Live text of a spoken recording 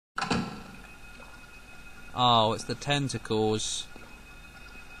Oh, it's the tentacles.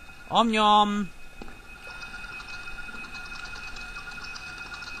 Om yum!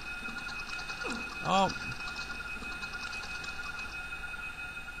 Oh.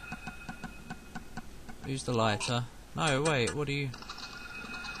 Use the lighter. No, wait, what do you...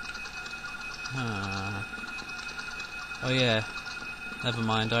 Oh yeah. Never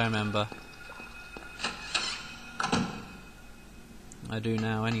mind, I remember. I do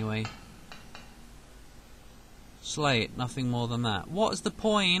now, anyway. Slate, nothing more than that. What is the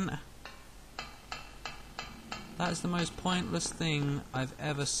point? That is the most pointless thing I've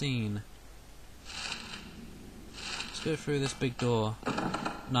ever seen. Let's go through this big door.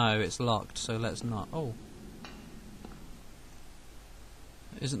 No, it's locked, so let's not. Oh.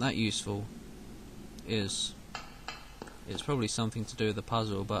 Isn't that useful? Is. It's probably something to do with the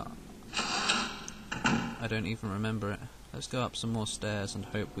puzzle, but I don't even remember it. Let's go up some more stairs and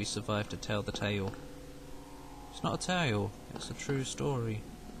hope we survive to tell the tale. It's not a tale, it's a true story.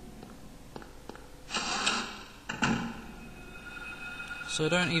 So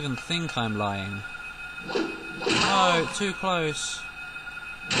don't even think I'm lying. No, too close.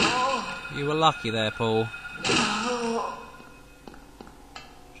 You were lucky there, Paul.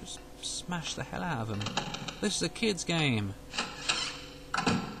 Just smash the hell out of him. This is a kid's game.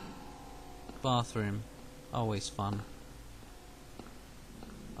 Bathroom. Always fun.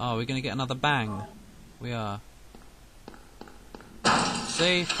 Oh, we're gonna get another bang. We are.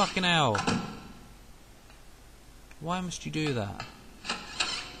 See? Fucking hell. Why must you do that?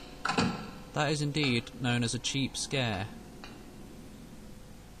 That is indeed known as a cheap scare.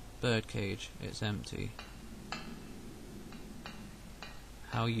 Birdcage. It's empty.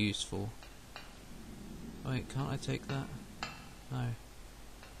 How useful. Wait, can't I take that? No.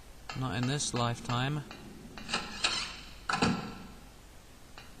 Not in this lifetime. There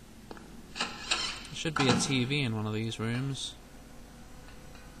should be a TV in one of these rooms.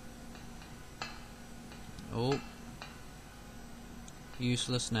 Oh.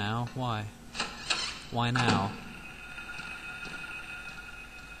 Useless now. Why? Why now?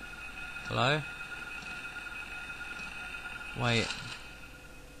 Hello? Wait.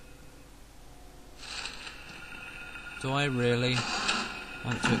 Do I really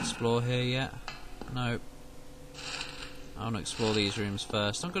want to explore here yet? No. I want to explore these rooms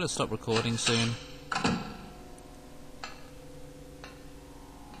first. I'm going to stop recording soon.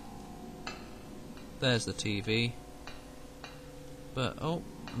 There's the TV. But, oh,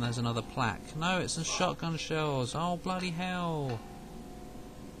 and there's another plaque. No, it's some shotgun shells. Oh, bloody hell.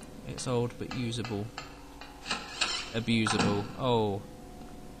 It's old but usable. Abusable. Oh.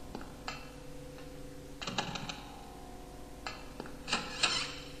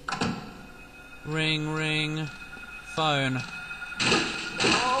 Ring, ring. Phone.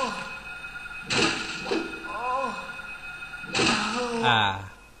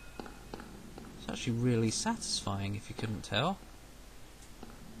 Ah. It's actually really satisfying if you couldn't tell.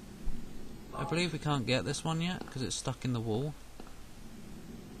 I believe we can't get this one yet because it's stuck in the wall.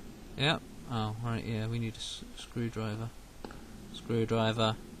 Yep. Oh, right, yeah, we need a screwdriver.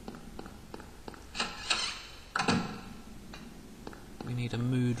 Screwdriver. We need a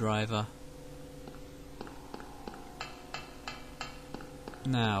moo driver.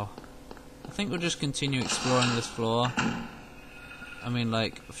 Now, I think we'll just continue exploring this floor. I mean,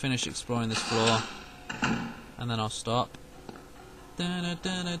 like, finish exploring this floor, and then I'll stop. Da da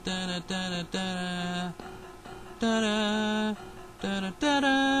da da da da da da da da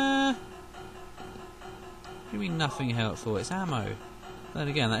da. What do you mean nothing helpful? It's ammo. Then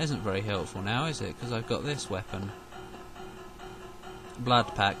again, that isn't very helpful now, is it? Because I've got this weapon.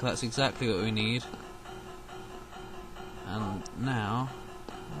 Blood pack. That's exactly what we need. And now.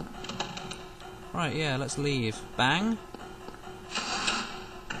 Right, yeah, let's leave. Bang!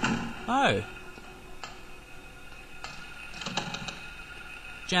 Oh!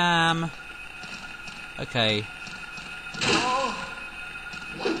 Jam! Okay.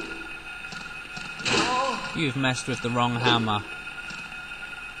 You've messed with the wrong hammer.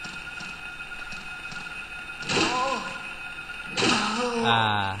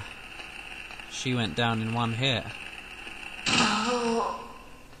 Ah. She went down in one hit.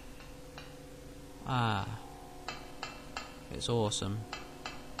 Ah. It's awesome.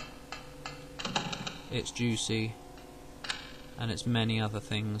 It's juicy. And it's many other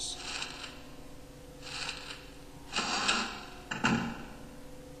things.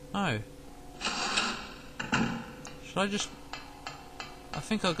 Oh. Should I just... I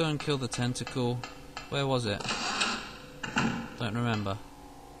think I'll go and kill the tentacle. Where was it? Don't remember.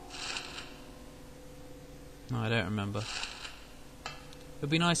 No, I don't remember. It'd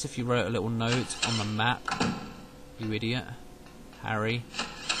be nice if you wrote a little note on the map, you idiot. Harry.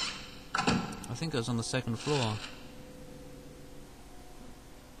 I think it was on the second floor.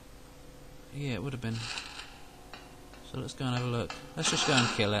 Yeah, it would have been. So let's go and have a look. Let's just go and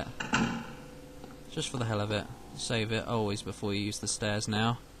kill it. Just for the hell of it. Save it always before you use the stairs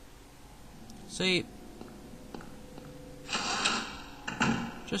now. See?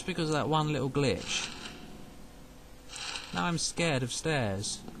 Just because of that one little glitch. Now I'm scared of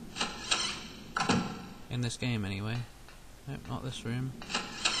stairs. In this game anyway. Nope, not this room.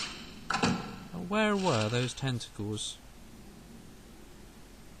 Where were those tentacles?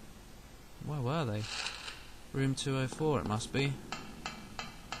 Where were they? Room 204 it must be.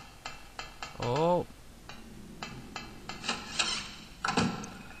 Oh!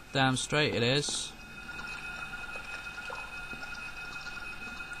 Damn straight it is.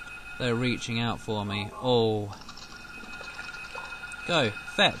 They're reaching out for me. Oh! Go!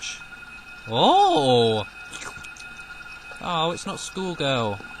 Fetch! Oh! Oh, it's not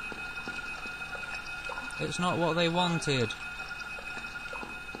schoolgirl. It's not what they wanted.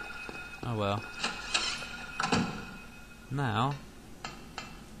 Oh well. Now,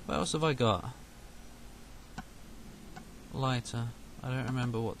 what else have I got? Lighter. I don't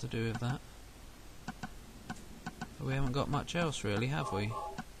remember what to do with that. But we haven't got much else really, have we?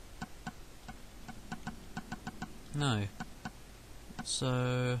 No.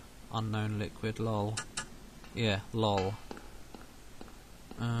 So, unknown liquid, lol. Yeah, lol.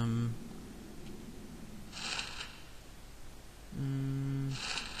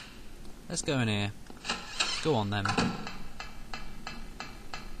 Let's go in here. Go on then.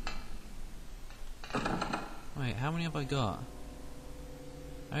 Wait, how many have I got?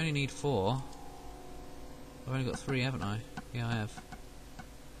 I only need 4. I've only got 3, haven't I? Yeah, I have.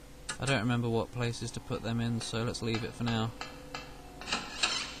 I don't remember what places to put them in, so let's leave it for now.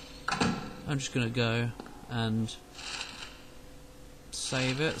 I'm just gonna go and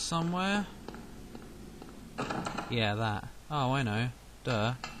save it somewhere. Yeah, that. Oh, I know.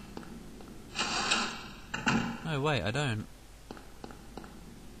 Duh. No, wait, I don't.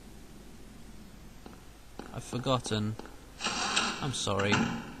 I've forgotten. I'm sorry.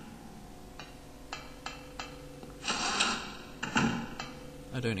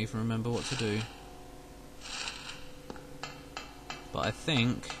 I don't even remember what to do. But I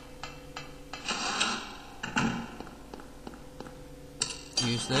think...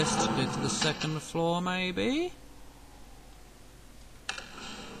 use this to go to the second floor, maybe?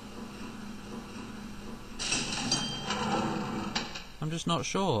 I'm just not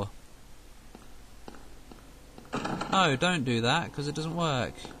sure. Oh, don't do that, because it doesn't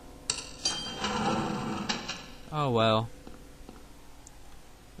work. Oh well.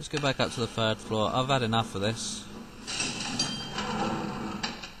 Let's go back up to the 3rd floor. I've had enough of this.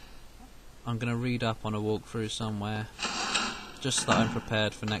 I'm going to read up on a walkthrough somewhere. Just so that I'm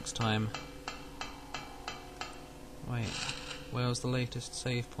prepared for next time. Wait, where was the latest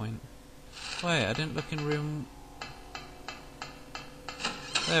save point? Wait, I didn't look in room...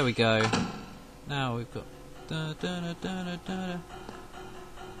 There we go. Now we've got... Da, da, da, da, da, da.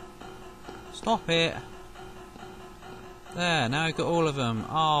 Stop it! There, now I've got all of them.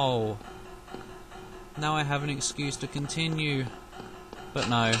 Oh! Now I have an excuse to continue. But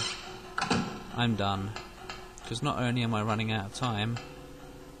no. I'm done. Because not only am I running out of time,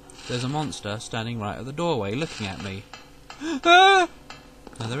 there's a monster standing right at the doorway looking at me. Ah!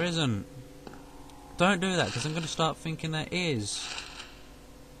 No, there isn't. Don't do that, because I'm going to start thinking there is.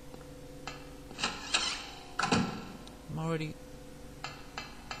 I'm already...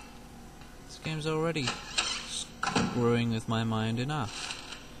 This game's already screwing with my mind enough,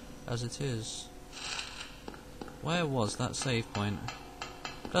 as it is. Where was that save point?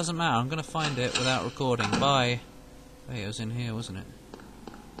 Doesn't matter, I'm going to find it without recording. Bye. Wait, it was in here, wasn't it?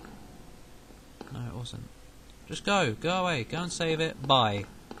 No, it wasn't. Just go. Go away. Go and save it. Bye.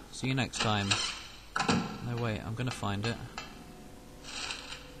 See you next time. No, wait, I'm going to find it.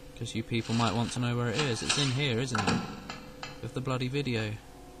 Because you people might want to know where it is. It's in here, isn't it? With the bloody video.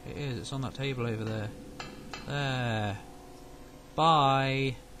 It is. It's on that table over there. There.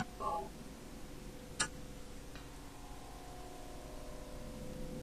 Bye.